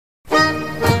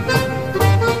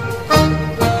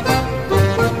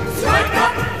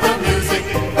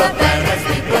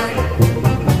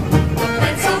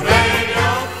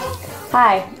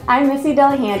I'm Missi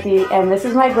Delehanty, and this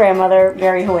is my grandmother,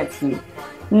 Mary Howitsky,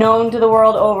 known to the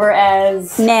world over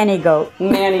as Nanny Goat.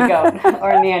 Nanny Goat,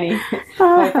 or Nanny.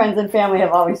 My friends and family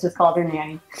have always just called her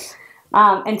Nanny.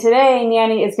 And today,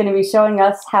 Nanny is going to be showing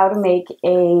us how to make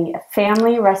a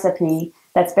family recipe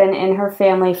that's been in her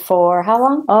family for how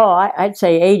long? Oh, I'd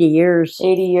say 80 years.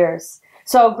 80 years.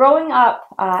 So growing up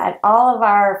at all of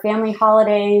our family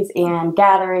holidays and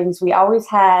gatherings, we always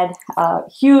had a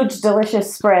huge,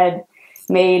 delicious spread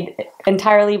made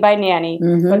entirely by Nanny.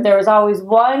 But there was always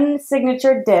one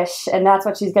signature dish, and that's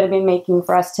what she's going to be making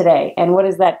for us today. And what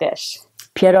is that dish?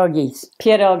 Pierogis.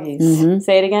 Pierogis.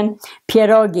 Say it again.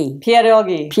 Pierogi.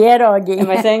 Pierogi. Pierogi. Am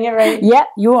I saying it right? Yeah,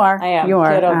 you are. I am. You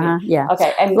are. Pierogi. Yeah.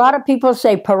 Okay. And a lot of people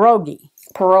say pierogi.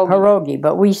 Pierogi,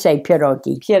 but we say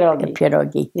pierogi. Pierogi.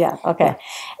 Pierogi. Yeah. Okay. Yeah.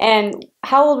 And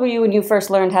how old were you when you first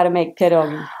learned how to make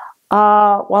pierogi?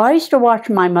 Well, I used to watch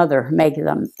my mother make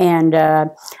them, and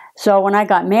so when I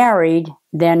got married,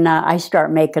 then I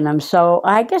started making them. So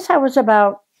I guess I was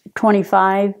about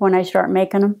 25 when I started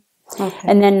making them. Okay.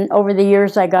 And then over the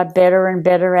years, I got better and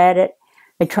better at it.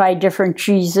 I tried different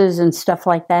cheeses and stuff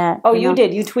like that. Oh, you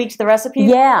did? You tweaked the recipe?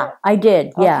 Yeah, I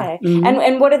did. Yeah. Okay.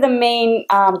 And what are the main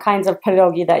kinds of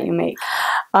pierogi that you make?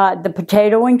 The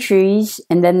potato and cheese,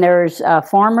 and then there's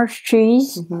farmer's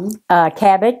cheese,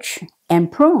 cabbage,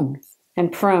 and prune. And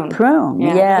prune. Prune,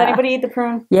 yeah. Does anybody eat the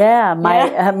prune? Yeah,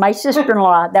 my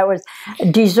sister-in-law, that was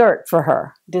dessert for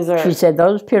her. Dessert. She said,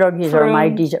 those pierogies are my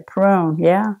dessert. Prune,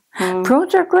 yeah.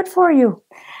 Prunes are good for you.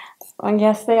 Well,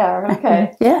 yes, they are.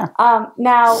 Okay. Yeah.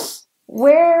 Now,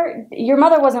 your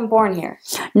mother wasn't born here?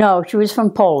 No, she was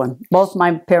from Poland. Both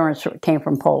my parents came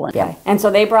from Poland. Okay. Yeah. And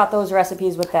so they brought those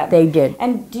recipes with them? They did.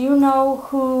 And do you know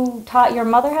who taught your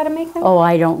mother how to make them? Oh,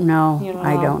 I don't know.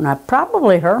 I don't know.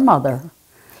 Probably her mother.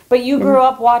 But you grew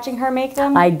up watching her make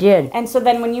them? I did. And so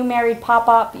then when you married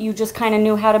Pop-Pop, you just kind of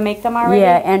knew how to make them already?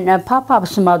 Yeah, and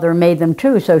Pop-Pop's mother made them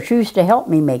too, so she used to help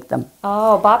me make them.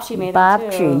 Oh, Bobshi made them too.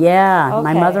 Bobshi, yeah. Okay.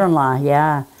 My mother-in-law,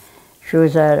 yeah. She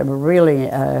was a really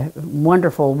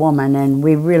wonderful woman, and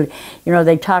we really, you know,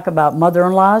 they talk about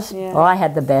mother-in-laws. Yeah. Oh, I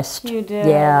had the best. You did?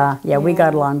 Yeah, we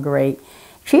got along great.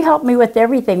 She helped me with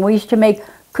everything. We used to make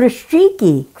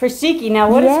Krishiki. Krishiki. Now,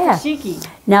 what is Krishiki?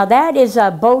 Now, that is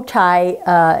a bow tie,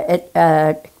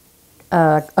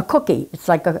 a cookie. It's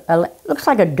like looks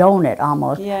like a donut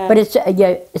almost. Yeah. But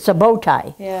it's a bow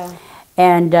tie. Yeah.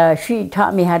 And she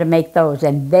taught me how to make those,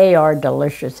 and they are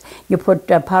delicious. You put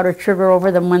powdered sugar over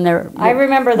them when they're. I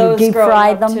remember those. You deep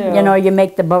fry them. Too. You know, you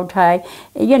make the bow tie.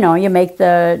 You know, you make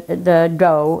the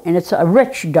dough, and it's a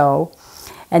rich dough.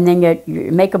 And then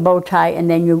you make a bow tie, and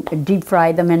then you deep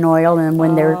fry them in oil, and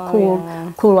when they're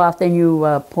cool off, then you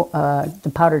put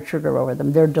the powdered sugar over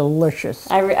them. They're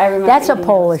delicious. I remember. That's a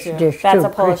Polish dish too. That's a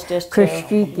Polish dish too.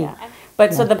 Krishiki. Yeah.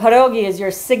 But so the pierogi is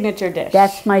your signature dish.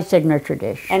 That's my signature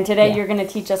dish. And today you're going to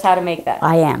teach us how to make that.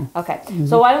 I am. Okay.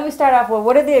 So why don't we start off with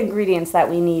what are the ingredients that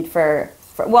we need for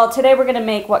well, today we're going to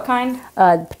make what kind?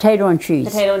 Potato and cheese.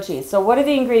 Potato and cheese. So what are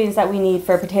the ingredients that we need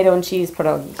for potato and cheese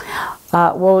pierogi?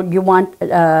 Well, you want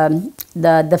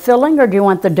the filling, or do you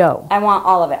want the dough? I want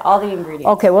all of it, all the ingredients.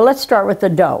 Okay, well, let's start with the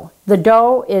dough. The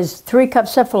dough is 3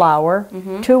 cups of flour,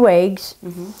 2 eggs,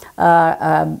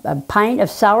 a pint of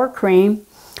sour cream,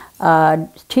 a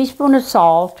teaspoon of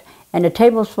salt, and a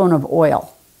tablespoon of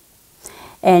oil.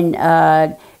 And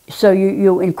so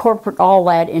you incorporate all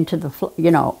that into the, you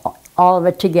know, all of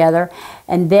it together.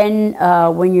 And then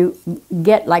when you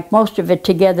get like most of it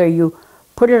together, you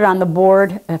put it on the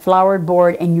board, a floured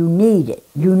board, and you knead it.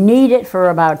 You knead it for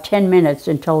about 10 minutes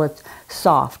until it's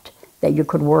soft, that you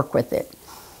could work with it.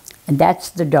 And that's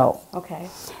the dough. Okay.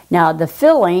 Now the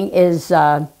filling is,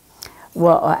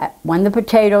 when the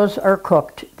potatoes are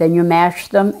cooked, then you mash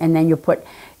them, and then you put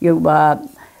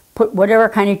whatever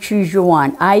kind of cheese you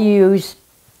want. I use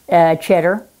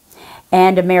cheddar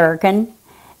and American,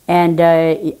 and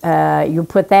you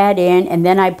put that in, and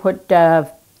then I put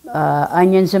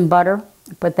onions and butter,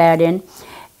 put that in,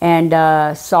 and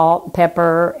salt,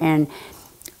 pepper, and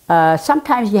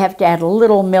sometimes you have to add a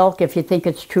little milk if you think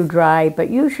it's too dry, but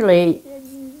usually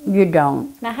you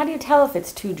don't. Now, how do you tell if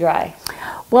it's too dry?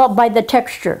 Well, by the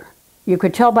texture. You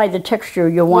could tell by the texture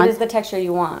you want. What is the texture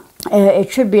you want? It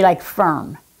should be like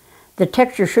firm. The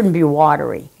texture shouldn't be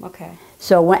watery. Okay.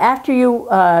 So after you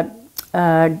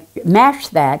mash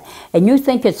that, and you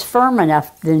think it's firm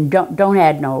enough, then don't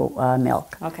add no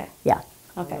milk. Okay. Yeah.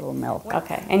 Okay. A little milk.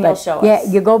 Okay. And you'll show us. Yeah,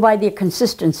 you go by the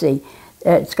consistency.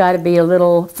 It's got to be a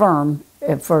little firm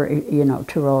for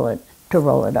to roll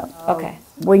it up. Okay.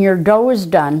 When your dough is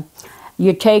done,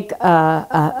 you take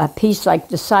a piece like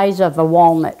the size of a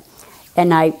walnut,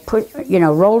 and I put,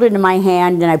 rolled it in my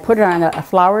hand, and I put it on a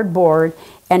floured board,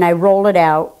 and I roll it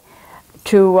out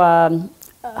to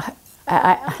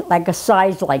like a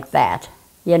size like that,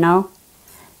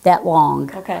 that long,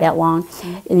 that long.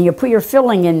 And you put your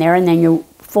filling in there, and then you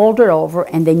fold it over,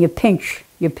 and then you pinch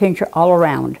it all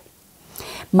around.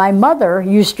 My mother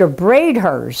used to braid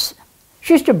hers.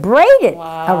 She used to braid it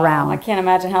around. I can't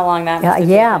imagine how long that must have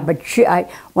taken. But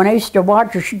when I used to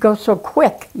watch her, she'd go so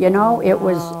quick, It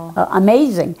was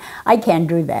amazing. I can't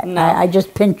do that. No. I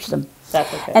just pinch them.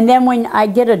 That's okay. And then when I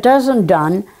get a dozen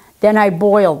done, then I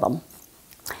boil them.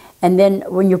 And then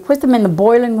when you put them in the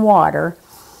boiling water,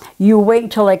 you wait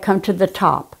until they come to the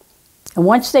top. And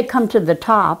once they come to the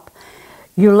top,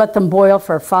 you let them boil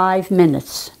for 5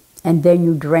 minutes, and then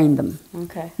you drain them.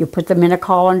 Okay. You put them in a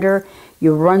colander,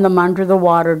 you run them under the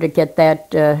water to get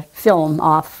that film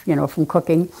off, from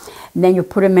cooking, and then you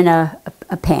put them in a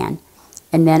pan.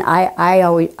 And then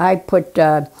I put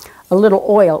a little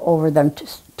oil over them to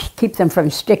keep them from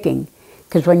sticking,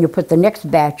 because when you put the next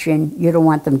batch in, you don't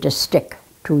want them to stick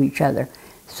to each other.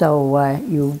 So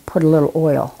you put a little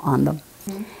oil on them.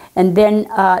 And then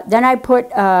I put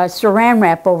saran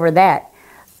wrap over that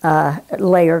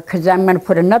layer, because I'm going to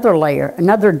put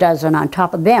another dozen on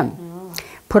top of them.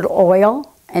 Put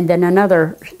oil and then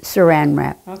another saran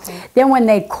wrap. Okay. Then when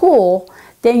they cool,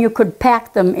 then you could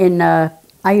pack them in,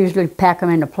 I usually pack them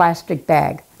in a plastic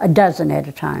bag, a dozen at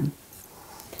a time.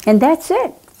 And that's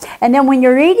it. And then when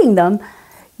you're eating them,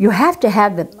 you have to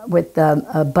have them with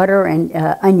butter and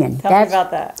onion. Tell me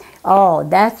about that. Oh,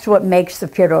 that's what makes the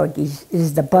pierogis,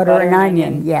 is the butter and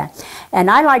onion. Yeah.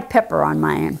 And I like pepper on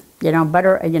mine.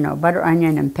 Butter,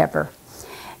 onion, and pepper.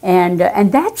 And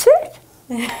that's it.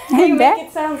 You make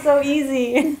it sound so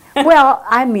easy. Well,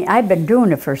 I mean, I've been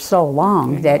doing it for so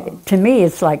long that to me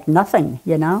it's like nothing,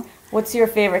 What's your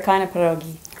favorite kind of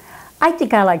pierogi? I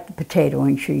think I like the potato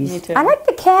and cheese. Me too. I like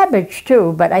the cabbage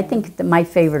too, but I think my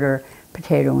favorite are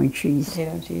potato and cheese.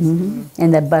 Potato and cheese.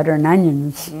 And the butter and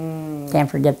onions. Can't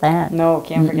forget that. No,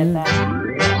 can't forget that.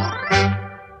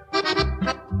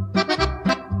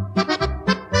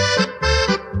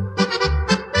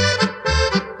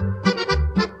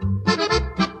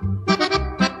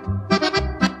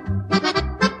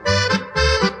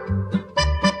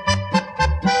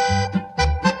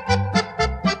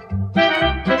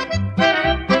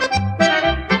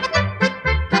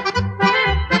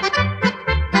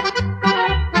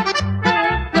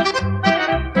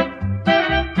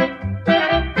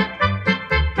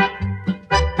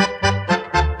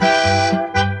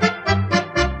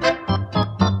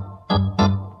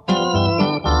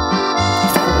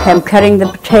 I'm cutting the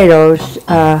potatoes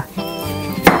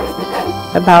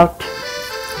about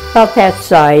that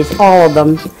size, all of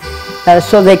them,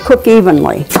 so they cook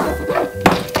evenly.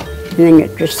 And then you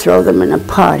just throw them in a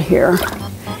pot here.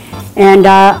 And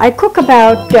I cook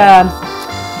about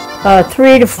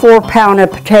 3 to 4 pounds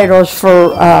of potatoes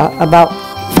for about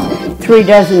 3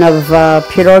 dozen of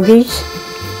pierogis.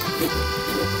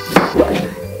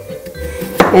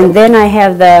 And then I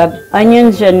have the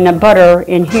onions and the butter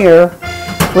in here,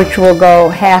 which will go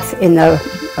half in the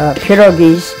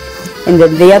pierogis and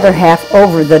then the other half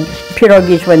over the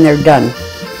pierogis when they're done.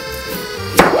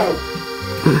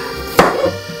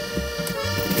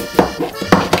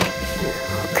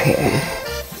 Okay.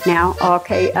 Now,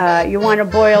 you want to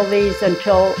boil these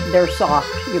until they're soft.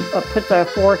 You put the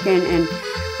fork in, and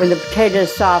when the potato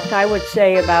is soft, I would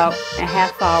say about a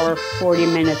half hour, 40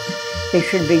 minutes, they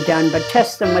should be done, but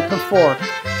test them with the fork.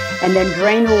 And then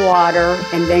drain the water,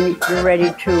 and then you're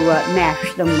ready to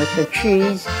mash them with the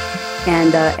cheese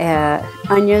and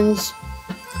onions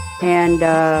and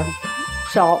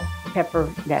salt, pepper,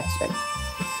 that's it.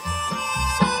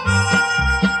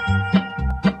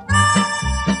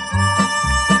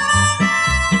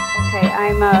 Okay,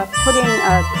 I'm putting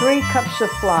 3 cups of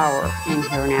flour in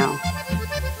here now.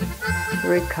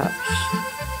 3 cups.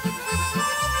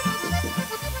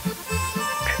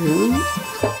 2.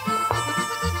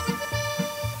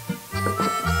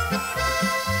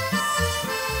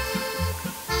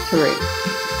 3.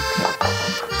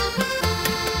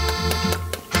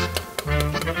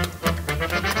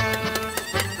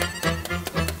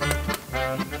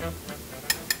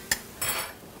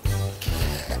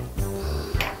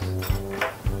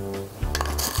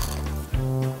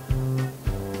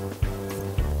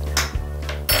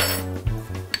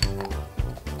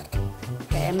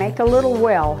 Okay, I make a little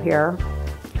well here.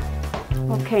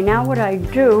 Okay, now what I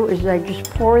do is I just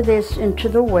pour this into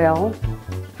the well.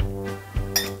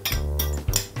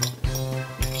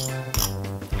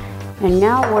 And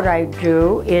now what I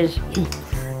do is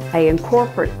I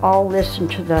incorporate all this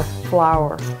into the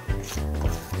flour.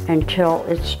 until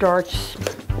it starts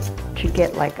to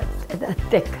get like a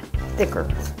thicker.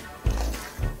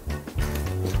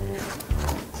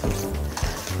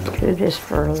 Do this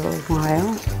for a little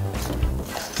while.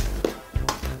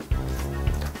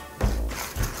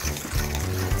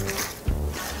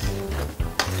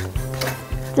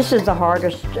 This is the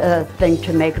hardest thing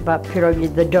to make about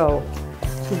pierogi, the dough.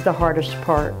 This is the hardest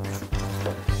part.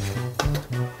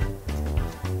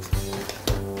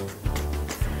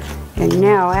 And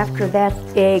now, after that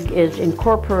egg is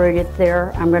incorporated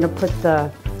there, I'm going to put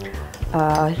the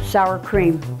sour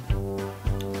cream.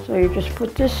 So you just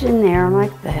put this in there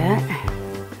like that,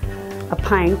 a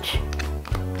pint.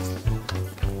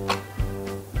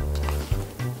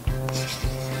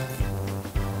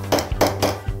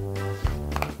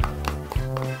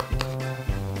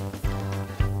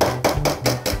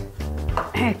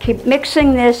 Keep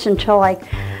mixing this until I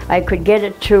could get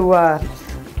it to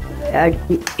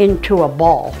into a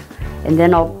ball, and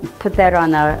then I'll put that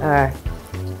on a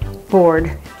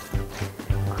board,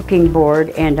 cooking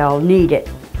board, and I'll knead it.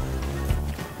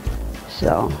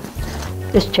 So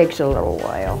this takes a little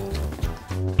while.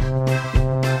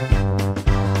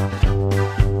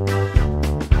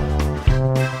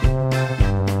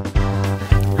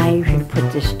 I usually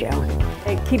put this down.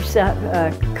 It keeps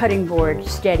the cutting board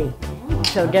steady,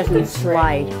 so it doesn't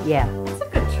slide. Yeah. That's a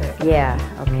good trick.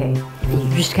 Yeah, okay.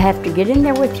 You just have to get in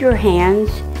there with your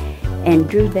hands and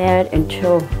do that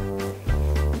until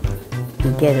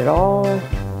you get it all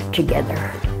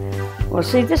together. Well,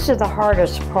 see, this is the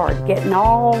hardest part, getting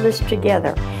all this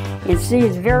together. And see,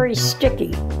 it's very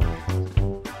sticky.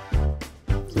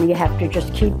 You have to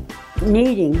just keep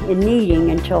kneading and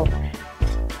kneading until,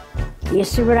 you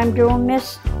see what I'm doing,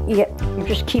 miss? You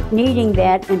just keep kneading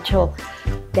that until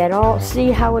that all,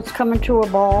 see how it's coming to a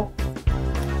ball?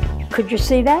 Could you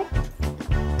see that?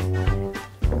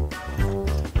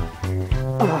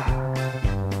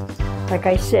 Oh. Like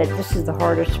I said, this is the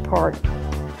hardest part.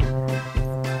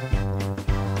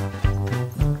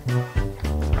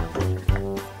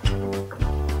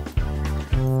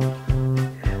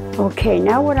 Okay,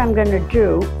 now what I'm going to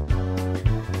do,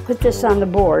 put this on the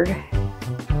board.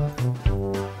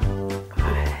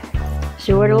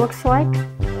 See what it looks like?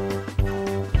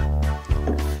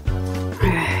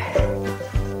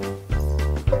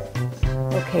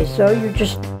 Okay, so you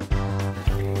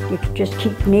can just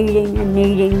keep kneading and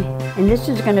kneading, and this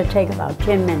is going to take about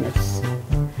 10 minutes.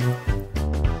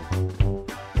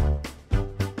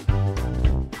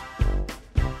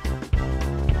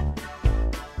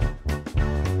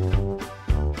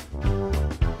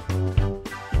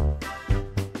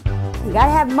 You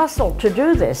gotta have muscle to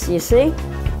do this, you see?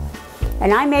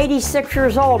 And I'm 86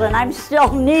 years old and I'm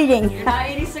still kneading. You're not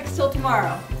 86 till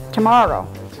tomorrow. Tomorrow.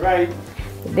 That's right.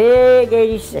 The big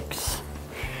 86.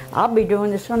 I'll be doing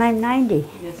this when I'm 90.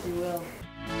 Yes, you will.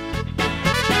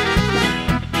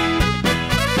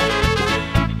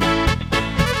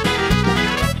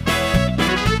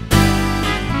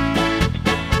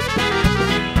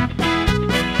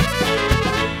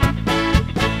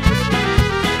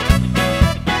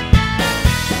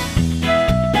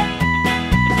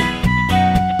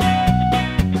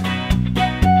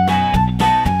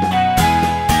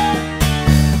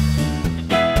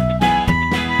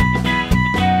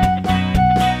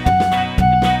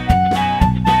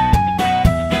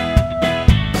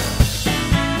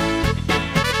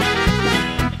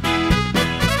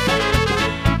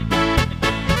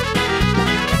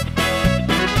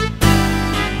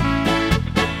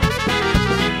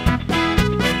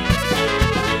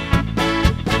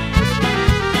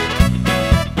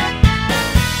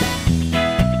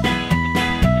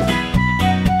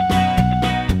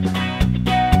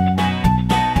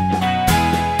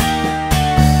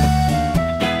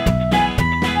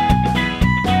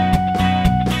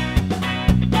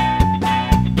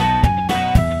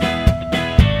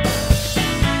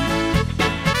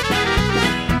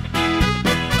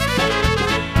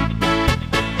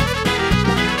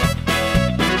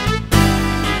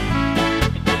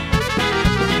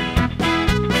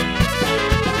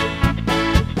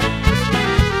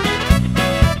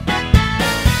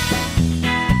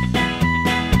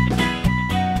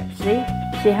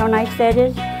 See how nice that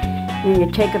is? Then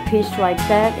you take a piece like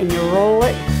that and you roll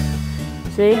it.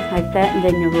 See, like that, and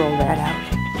then you roll that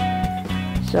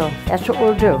out. So that's what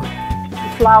we'll do.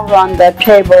 Flour on the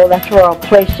table, that's where I'll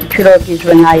place the pierogis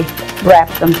when I wrap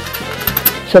them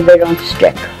so they don't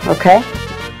stick, okay?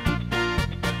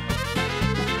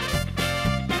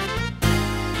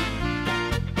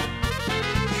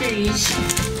 Cheese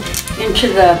into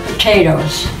the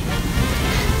potatoes.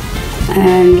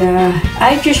 And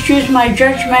I just use my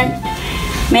judgment,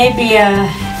 maybe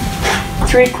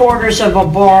 3/4 of a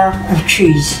bar of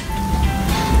cheese.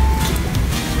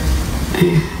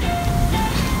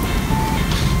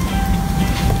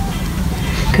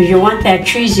 Because you want that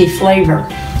cheesy flavor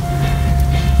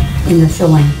in the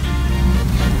filling.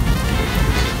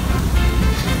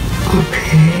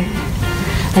 Okay.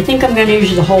 I think I'm going to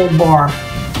use the whole bar.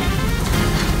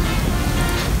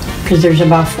 Because there's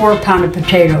about 4 pounds of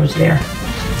potatoes there.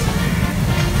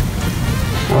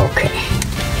 Okay.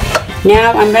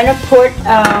 Now I'm going to put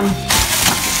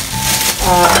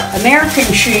American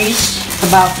cheese,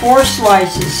 about 4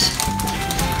 slices.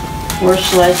 4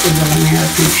 slices of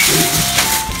American cheese.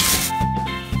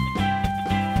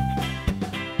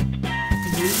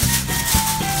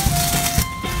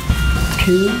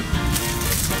 2,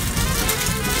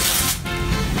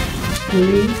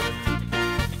 3,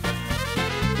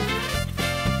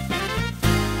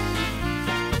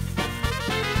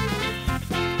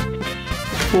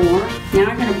 4. Now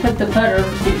I'm going to put the butter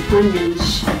and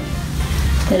onions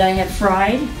that I have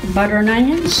fried, butter and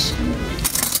onions.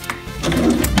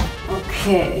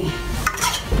 Okay.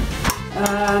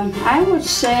 I would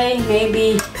say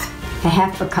maybe a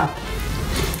 1/2 cup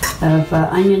of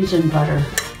onions and butter.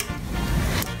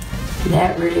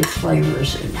 That really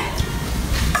flavors it.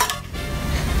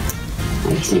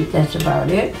 I think that's about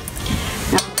it.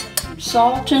 Now put some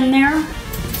salt in there.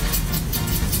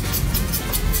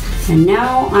 And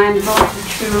now I'm going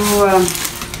to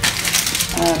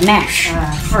mash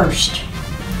first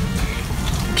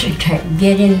to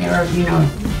get in there, you know,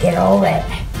 get all that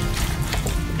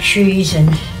cheese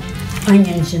and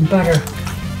onions and butter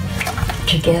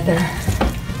together.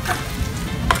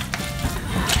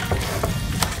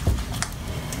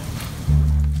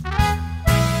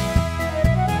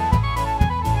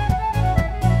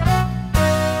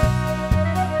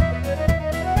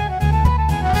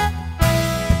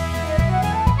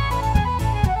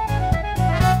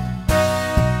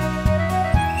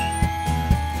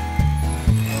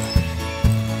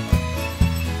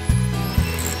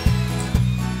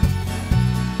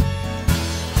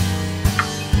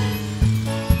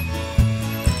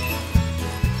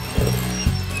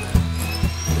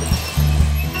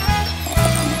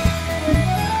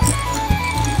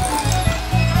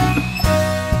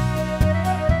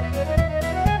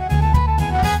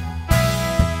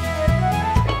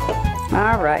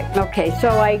 Alright, okay, so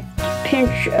I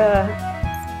pinch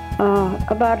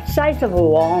about the size of a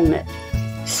walnut.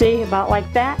 See, about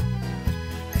like that.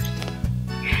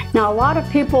 Now a lot of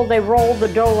people, they roll the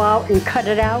dough out and cut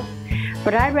it out,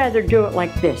 but I'd rather do it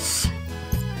like this.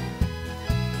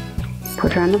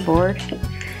 Put it on the board.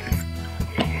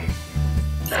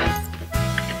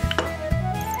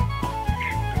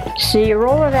 See, you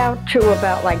roll it out to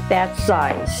about like that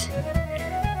size.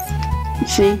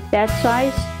 See, that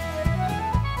size?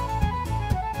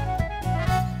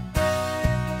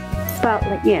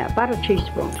 About a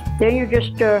teaspoon. Then you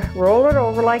just roll it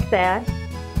over like that,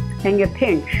 and you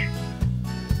pinch.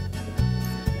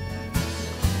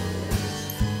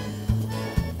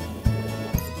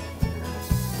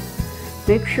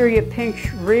 Make sure you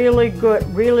pinch really good,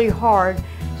 really hard,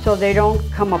 so they don't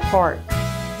come apart.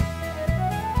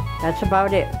 That's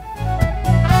about it.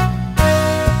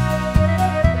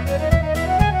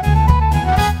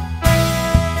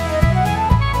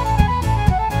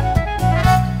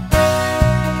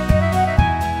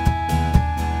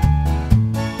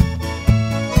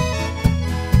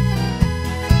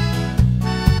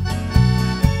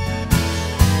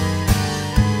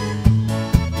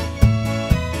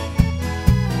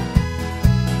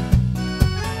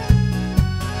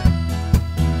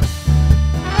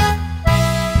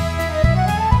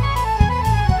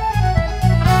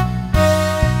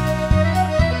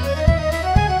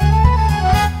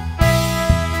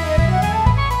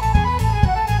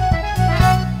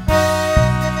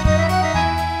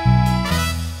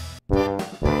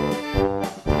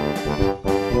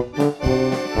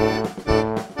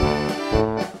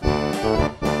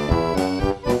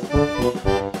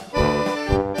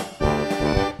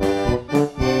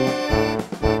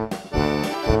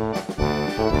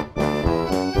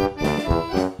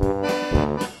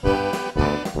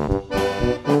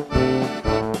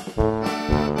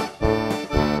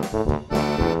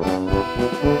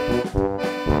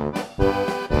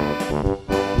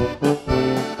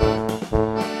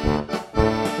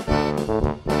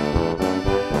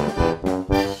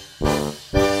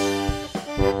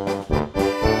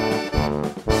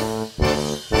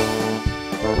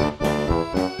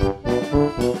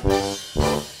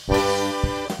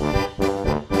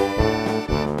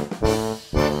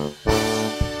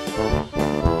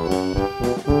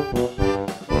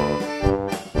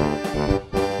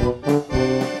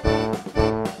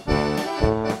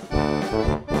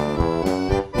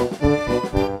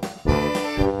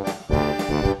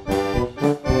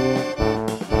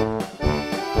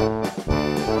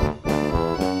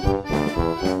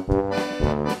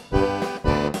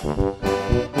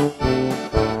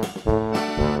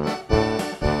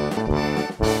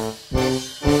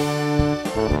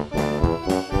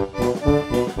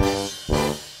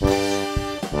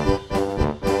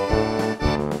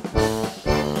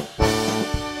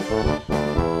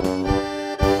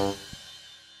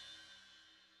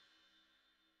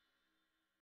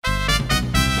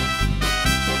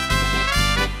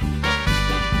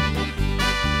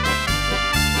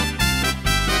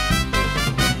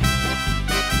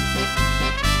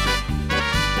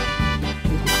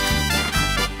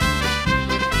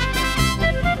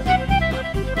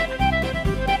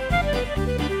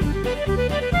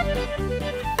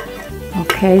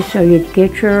 Okay, so you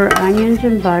get your onions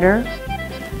and butter,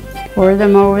 pour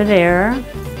them over there.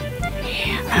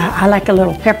 I like a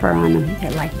little pepper on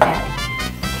them, like that.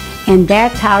 And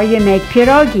that's how you make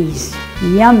pierogis.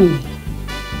 Yummy.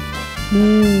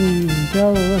 Mmm,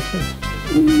 delicious.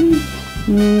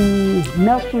 Mmm,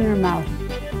 melt in your mouth.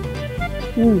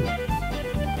 Mmm.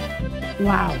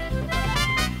 Wow.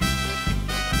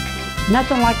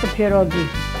 Nothing like a pierogi.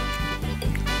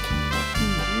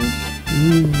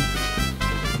 Mmm.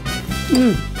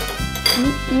 Mmm.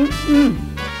 Mmm, mmm, mmm.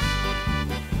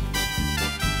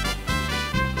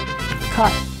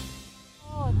 Cut.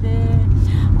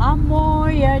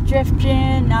 Amoya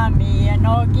dziewczyna myje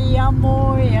nogi,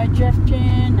 amoya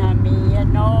dziewczyna myje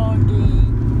nogi.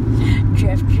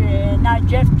 Dziewczyna,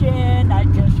 dziewczyna,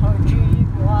 gdzieś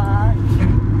chodziła.